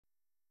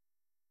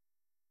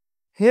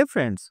Hey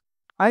friends,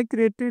 I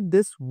created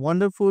this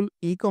wonderful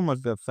e-commerce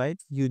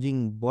website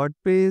using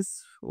WordPress,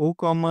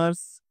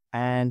 WooCommerce,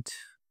 and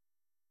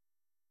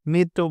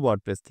Meta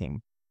WordPress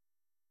theme.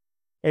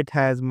 It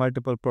has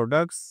multiple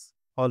products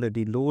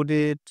already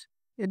loaded.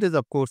 It is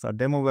of course a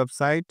demo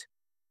website,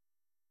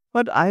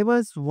 but I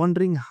was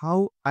wondering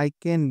how I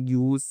can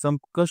use some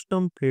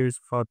custom fields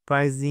for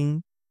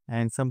pricing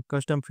and some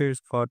custom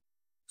fields for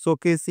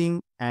showcasing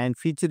and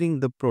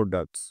featuring the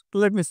products.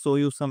 Let me show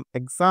you some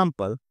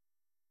example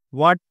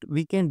what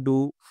we can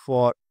do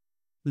for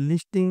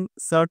listing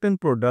certain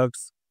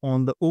products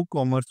on the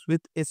WooCommerce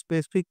with a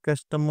specific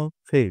customer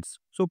fields.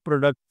 So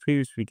product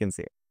fields we can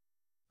say.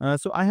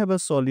 So I have a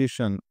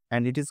solution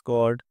and it is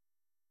called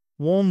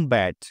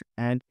Wombat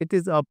and it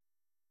is a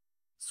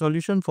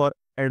solution for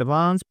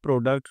advanced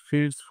product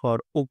fields for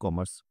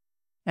WooCommerce.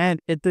 And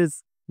it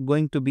is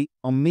going to be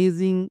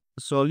amazing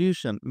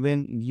solution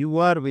when you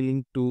are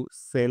willing to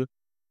sell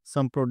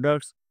some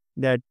products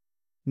that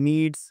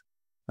needs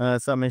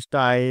some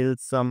style,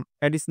 some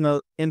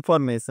additional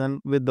information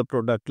with the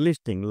product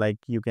listing. Like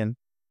you can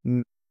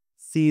mm,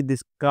 see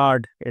this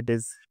card, it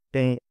is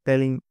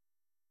telling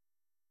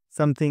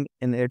something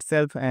in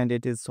itself and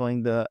it is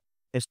showing the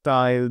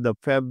style, the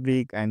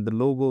fabric, and the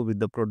logo with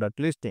the product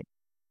listing.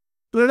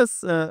 Let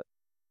us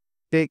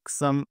take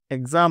some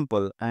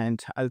example and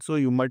I'll show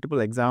you multiple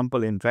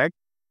example in fact,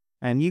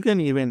 and you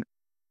can even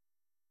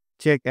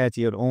check at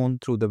your own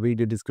through the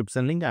video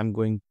description link. I'm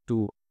going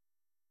to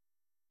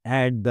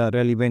add the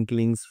relevant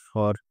links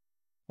for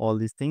all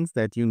these things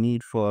that you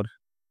need for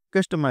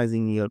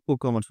customizing your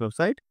WooCommerce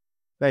website,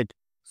 right?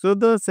 So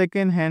the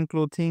second hand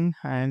clothing,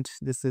 and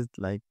this is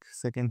like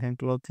second hand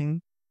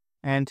clothing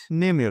and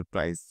name your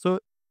price. So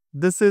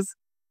this is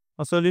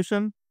a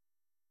solution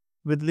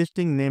with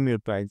listing name your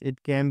price.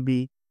 It can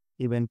be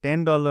even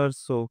 $10.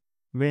 So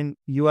when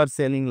you are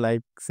selling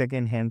like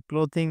second hand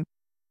clothing,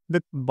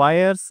 the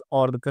buyers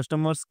or the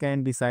customers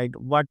can decide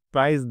what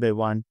price they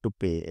want to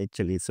pay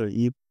actually. So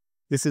if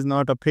this is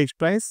not a fixed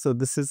price, so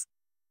this is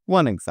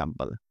one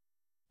example.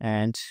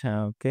 And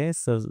okay,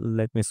 so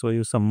let me show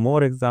you some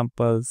more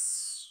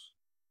examples.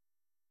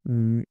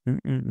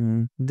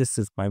 This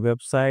is my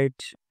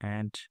website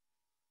and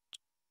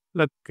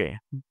okay,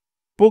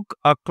 book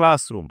a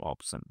classroom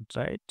option,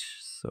 right?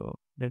 So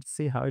let's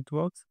see how it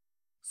works.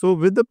 So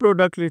with the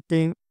product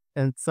listing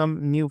and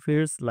some new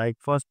fields like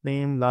first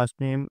name, last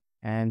name,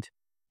 and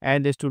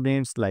add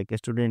students like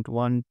student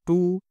 1,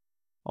 2,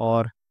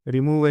 or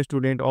remove a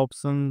student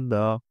option,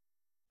 the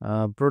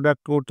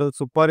product total.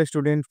 So per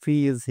student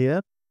fee is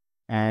here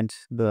and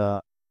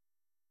the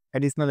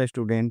additional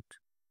student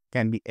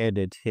can be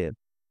added here.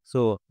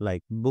 So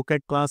like book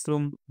at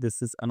classroom,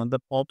 this is another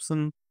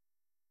option.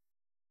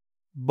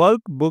 Bulk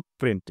book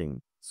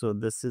printing. So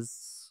this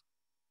is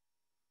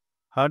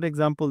hard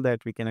example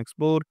that we can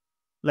explore.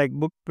 Like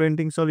book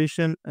printing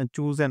solution,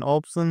 choose an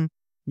option.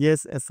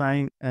 Yes,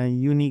 assign a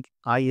unique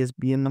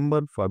ISBN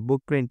number for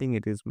book printing.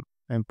 It is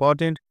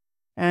important.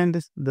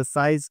 And the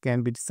size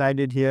can be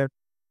decided here.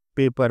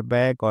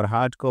 Paperback or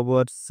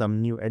hardcover,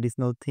 some new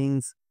additional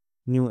things,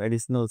 new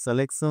additional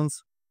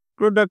selections.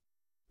 Product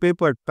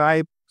paper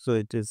type, so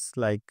it is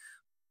like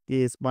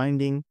case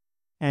binding,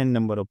 and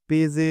number of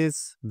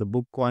pages, the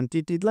book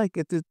quantity, like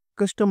it is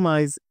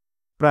customized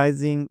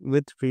pricing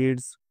with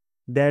fields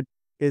that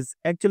is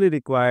actually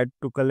required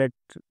to collect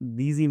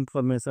these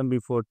information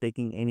before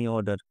taking any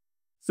order.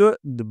 So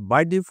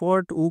by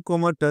default,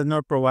 WooCommerce does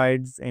not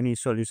provide any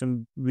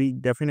solution. We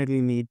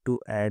definitely need to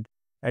add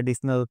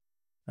additional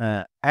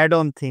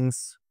add-on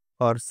things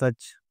or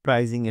such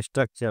pricing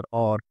structure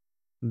or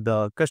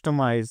the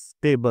customized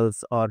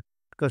tables or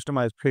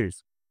customized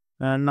fields.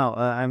 And now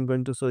I'm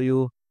going to show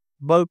you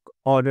bulk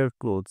order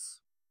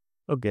clothes.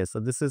 Okay, so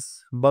this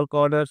is bulk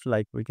orders.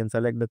 Like we can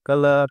select the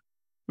color,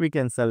 we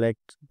can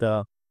select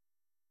the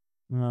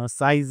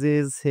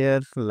sizes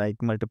here, like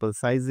multiple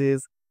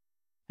sizes,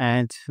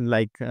 and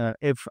like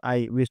if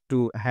I wish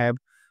to have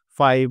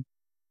 5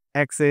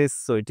 XS,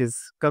 so it is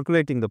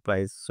calculating the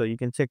price. So you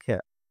can check here.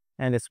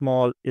 And a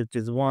small, it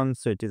is 1,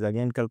 so it is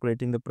again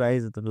calculating the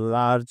price. The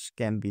large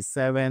can be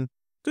 7.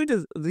 So it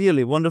is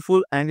really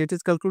wonderful and it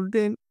is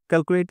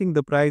calculating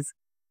the price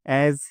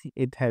as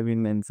it have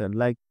been mentioned.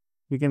 Like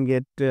we can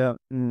get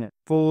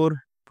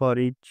 4 for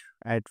each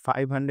at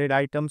 500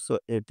 items. So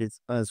it is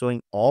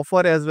showing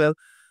offer as well.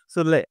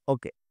 So like,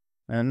 okay.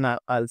 And now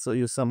I'll show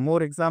you some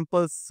more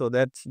examples so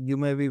that you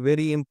may be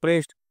very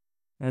impressed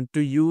and to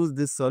use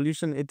this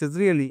solution. It is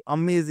really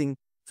amazing.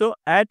 So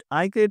at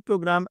iCreate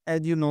program,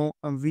 as you know,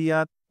 we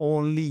are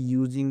only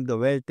using the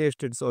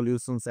well-tested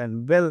solutions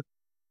and well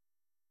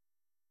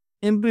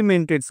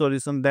implemented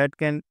solution that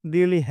can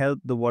really help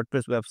the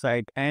WordPress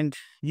website. And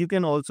you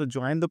can also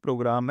join the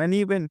program and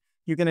even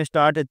you can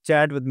start a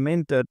chat with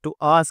mentor to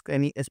ask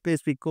any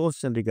specific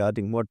question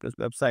regarding WordPress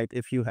website.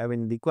 If you have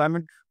any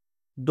requirement,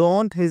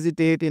 don't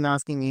hesitate in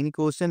asking any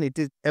question. It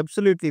is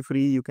absolutely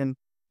free. You can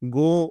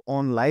go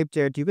on live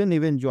chat. You can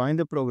even join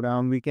the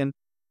program. We can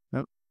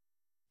uh,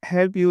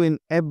 help you in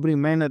every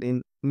manner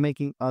in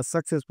making a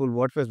successful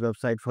WordPress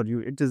website for you.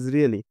 It is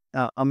really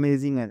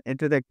amazing and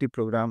interactive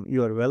program.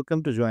 You are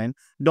welcome to join.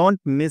 Don't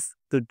miss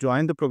to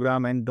join the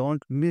program and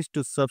don't miss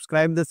to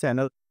subscribe the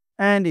channel.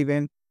 And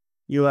even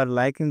you are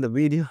liking the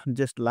video,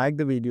 just like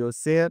the video,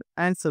 share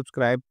and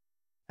subscribe.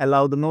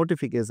 Allow the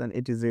notification.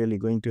 It is really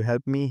going to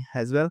help me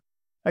as well.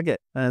 Okay,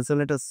 so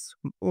let us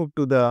move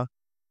to the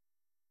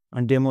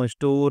demo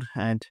store,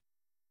 and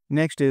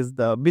next is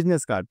the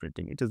business card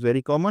printing. It is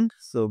very common.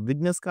 So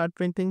business card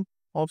printing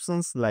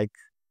options like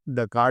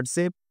the card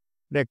shape,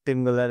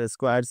 rectangular,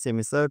 square,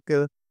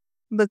 semicircle,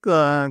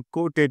 the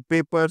coated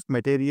papers,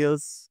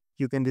 materials,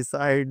 you can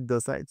decide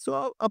the size.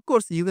 So of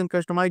course you can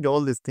customize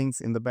all these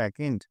things in the back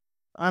end.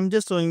 I'm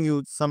just showing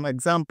you some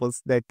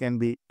examples that can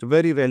be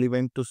very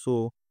relevant to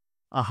show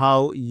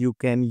how you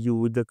can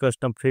use the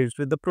custom fields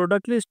with the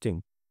product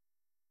listing.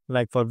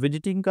 Like for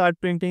visiting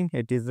card printing,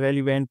 it is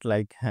relevant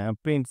like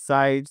print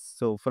sides,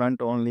 so front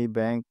only,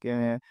 bank,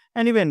 and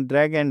even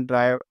drag and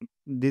drive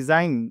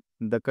design.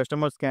 The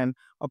customers can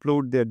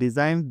upload their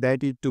design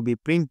that is to be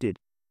printed,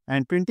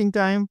 and printing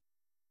time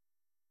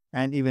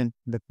and even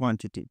the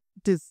quantity.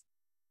 It is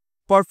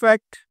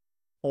perfect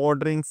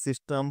ordering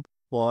system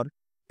for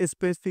a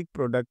specific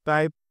product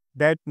type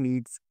that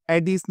needs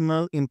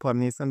additional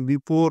information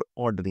before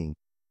ordering.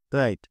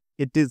 Right.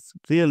 It is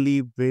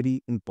really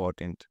very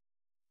important.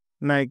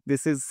 Like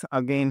this is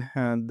again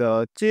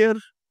the chair.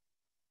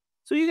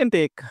 So you can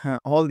take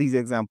all these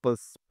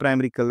examples,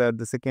 primary color,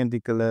 the secondary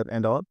color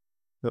and all.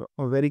 So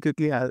very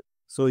quickly I'll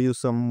show you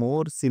some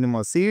more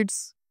cinema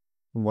seats.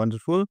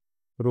 Wonderful.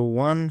 Row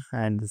 1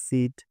 and the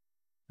seat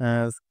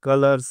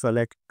color,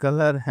 select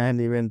color,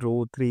 and even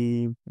row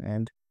 3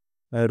 and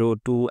row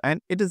 2, and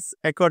it is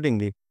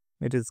accordingly.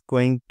 It is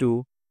going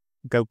to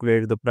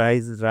calculate the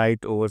price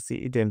right over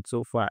seat and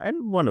so far,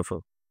 and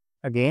wonderful.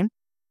 Again,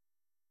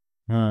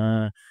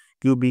 uh,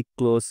 cubic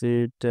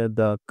closet,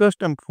 the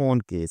custom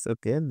phone case.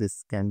 Okay,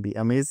 this can be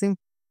amazing.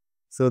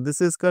 So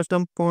this is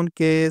custom phone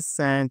case,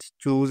 and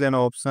choose an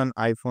option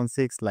iPhone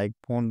 6 like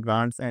phone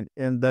brands, and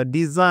in the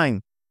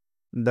design,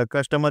 the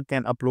customer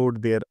can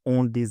upload their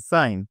own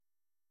design.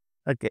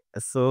 Okay,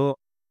 so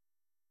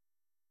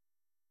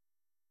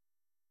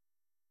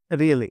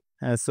really,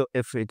 so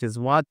if it is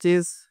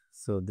watches,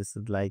 so this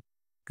is like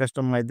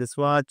customize this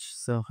watch.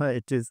 So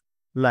it is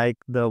like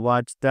the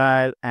watch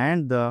style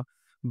and the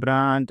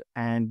brand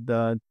and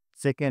the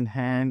second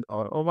hand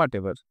or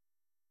whatever.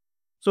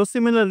 So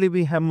similarly,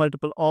 we have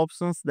multiple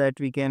options that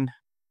we can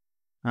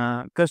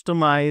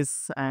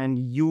customize and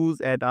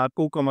use at our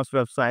WooCommerce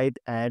website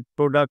at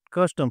product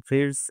custom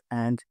fields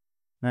and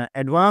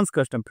advanced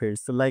custom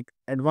fields. So like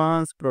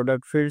advanced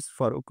product fields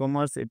for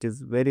WooCommerce, it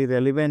is very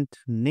relevant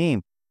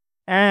name,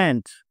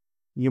 and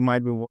you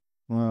might be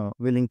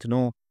willing to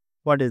know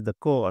what is the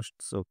cost.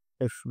 So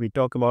if we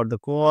talk about the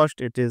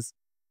cost, it is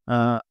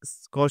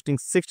costing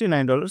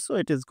 $69. So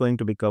it is going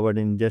to be covered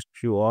in just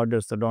few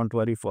orders. So don't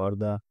worry for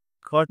the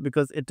cost,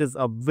 because it is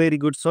a very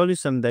good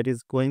solution that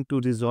is going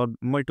to resolve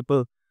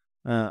multiple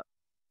uh,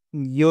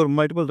 your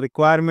multiple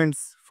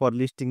requirements for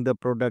listing the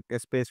product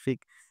specific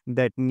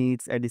that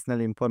needs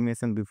additional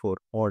information before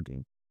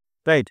ordering.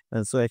 Right.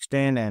 So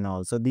extend and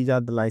also these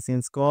are the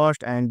license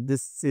cost, and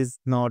this is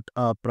not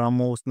a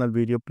promotional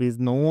video. Please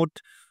note,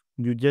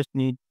 you just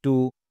need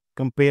to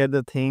compare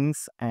the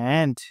things,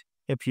 and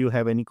if you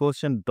have any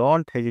question,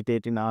 don't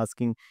hesitate in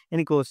asking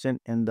any question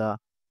in the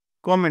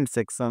comment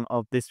section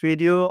of this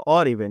video,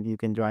 or even you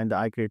can join the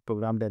iCreate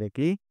program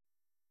directly.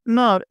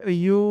 Now,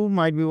 you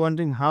might be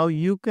wondering how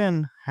you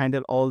can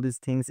handle all these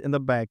things in the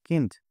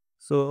backend.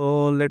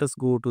 So let us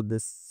go to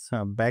this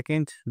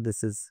backend.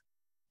 This is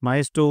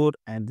my store,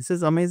 and this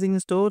is amazing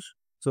store.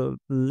 So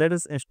let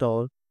us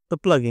install the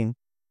plugin,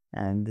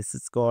 and this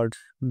is called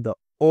the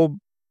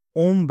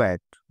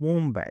Wombat.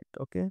 Wombat.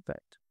 Okay, right.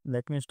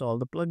 Let me install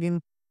the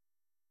plugin.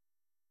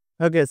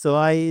 Okay, so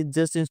I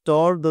just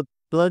installed the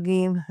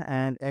plugin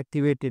and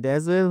activate it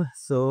as well.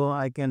 So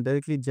I can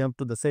directly jump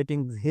to the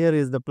settings. Here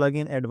is the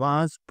plugin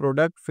advanced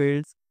product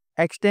fields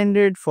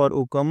extended for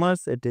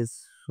WooCommerce. It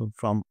is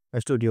from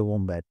Studio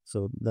Wombat.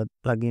 So the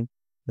plugin,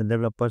 the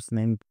developer's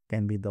name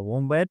can be the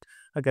Wombat.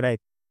 Okay, right.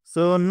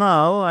 So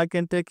now I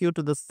can take you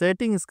to the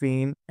setting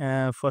screen.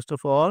 First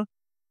of all,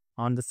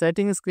 on the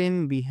setting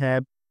screen, we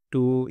have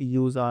to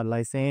use our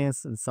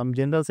license, some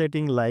general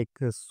setting like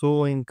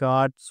show in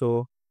cart.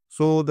 So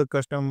show the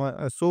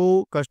customer,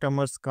 show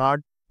customer's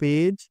cart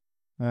page,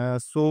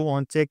 show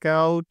on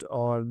checkout,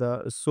 or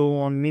the show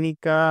on mini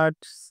cart.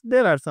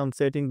 There are some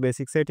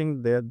basic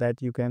settings there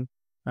that you can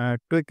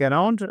tweak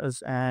around,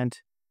 and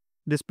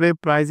display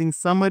pricing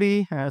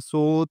summary.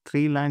 So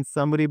 3-line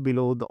summary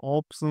below the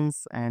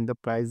options and the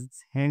price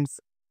hints,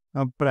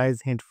 price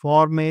hint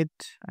format,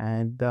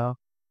 and the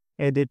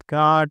edit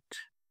cart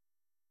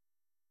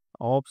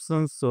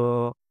options.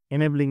 So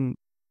enable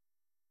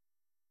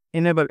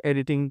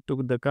editing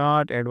to the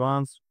cart,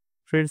 advanced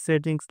field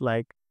settings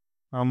like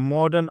a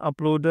modern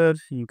uploader.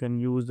 You can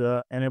use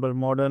enable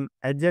modern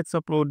Ajax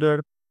uploader,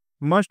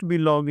 must be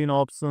login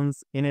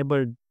options,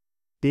 enable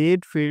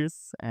date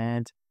fields,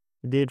 and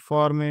date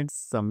formats,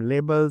 some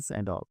labels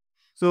and all.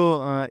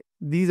 So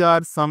these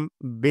are some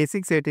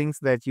basic settings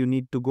that you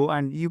need to go,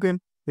 and you can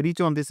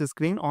reach on this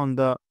screen on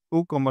the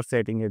WooCommerce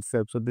setting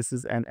itself. So this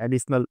is an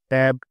additional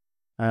tab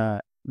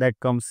that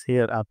comes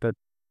here after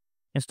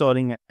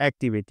installing and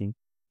activating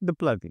the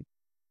plugin.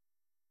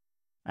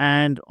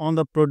 And on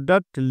the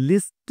product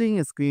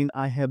listing screen,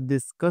 I have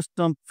this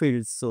custom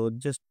fields. So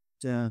just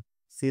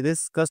see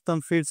this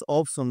custom fields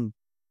option.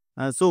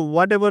 So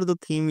whatever the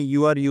theme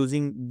you are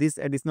using, this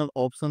additional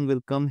option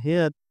will come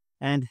here,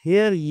 and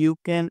here you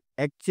can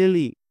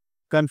actually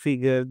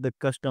configure the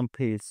custom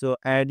fields. So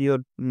add your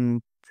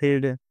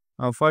field,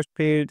 first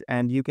field,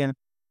 and you can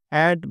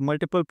add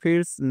multiple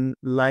fields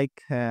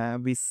like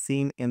we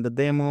seen in the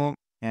demo,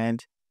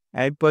 and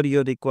as per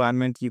your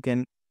requirement you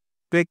can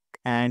pick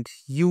and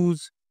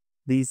use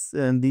these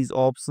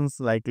options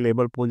like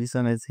label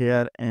position is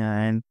here,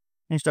 and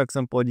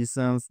instruction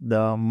positions,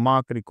 the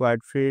mark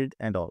required field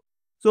and all.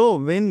 So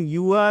when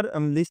you are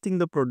listing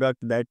the product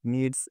that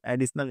needs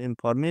additional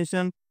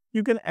information,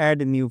 you can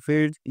add a new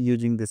field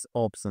using this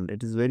option.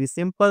 It is very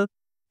simple,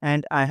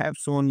 and I have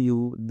shown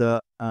you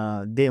the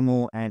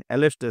demo and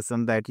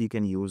illustration that you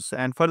can use,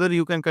 and further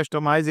you can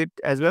customize it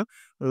as well.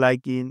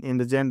 Like in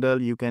the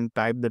general, you can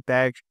type the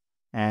text,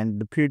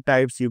 and the field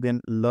types you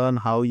can learn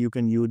how you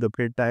can use the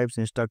field types,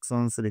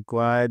 instructions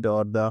required,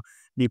 or the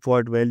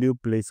default value,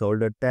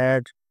 placeholder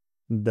tag,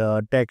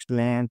 the text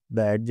length,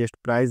 the adjust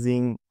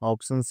pricing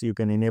options. You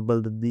can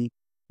enable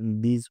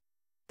these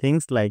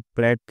things like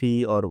flat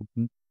fee, or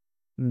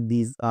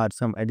these are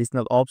some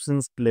additional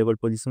options, label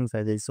positions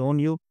as I shown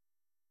you,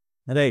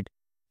 right?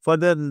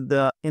 Further,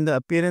 the in the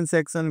appearance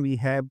section we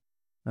have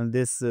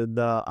this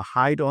the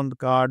hide on the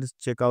cards,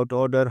 checkout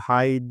order,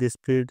 hide this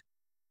field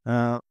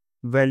uh,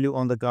 value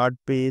on the card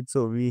page.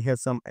 So we have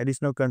some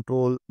additional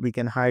control. We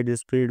can hide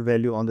this field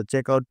value on the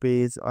checkout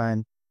page,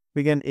 and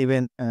we can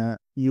even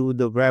use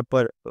the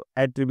wrapper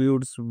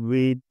attributes,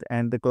 width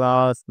and the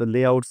class, the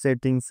layout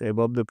settings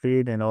above the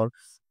field and all.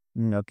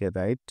 Okay,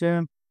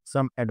 right.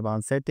 Some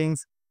advanced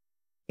settings.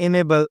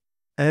 Enable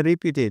a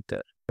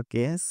repeater.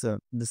 Okay, so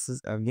this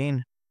is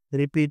again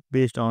repeat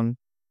based on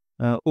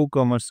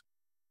WooCommerce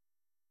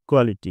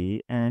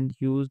quality, and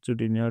use to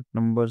denote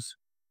numbers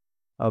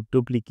of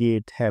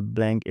duplicate, have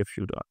blank if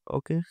you don't.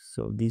 Okay,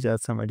 so these are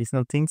some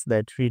additional things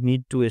that we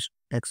need to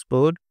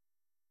explore.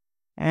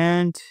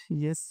 And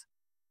yes,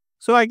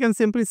 so I can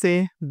simply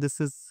say this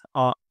is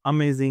a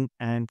amazing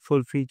and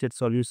full featured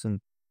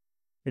solution.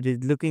 It is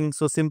looking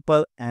so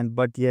simple, and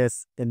but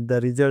yes, and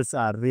the results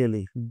are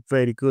really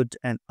very good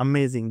and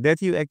amazing that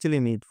you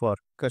actually need for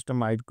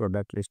customized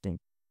product listing.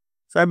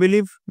 So I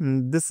believe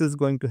this is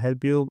going to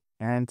help you,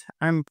 and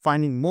I'm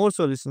finding more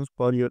solutions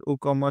for your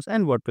WooCommerce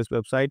and WordPress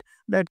website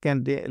that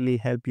can really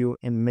help you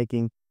in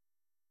making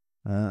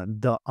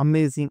the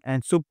amazing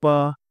and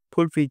super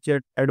full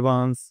featured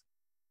advanced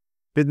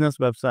business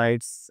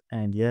websites.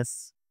 And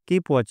yes,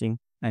 keep watching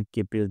and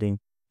keep building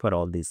for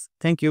all this.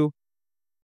 Thank you.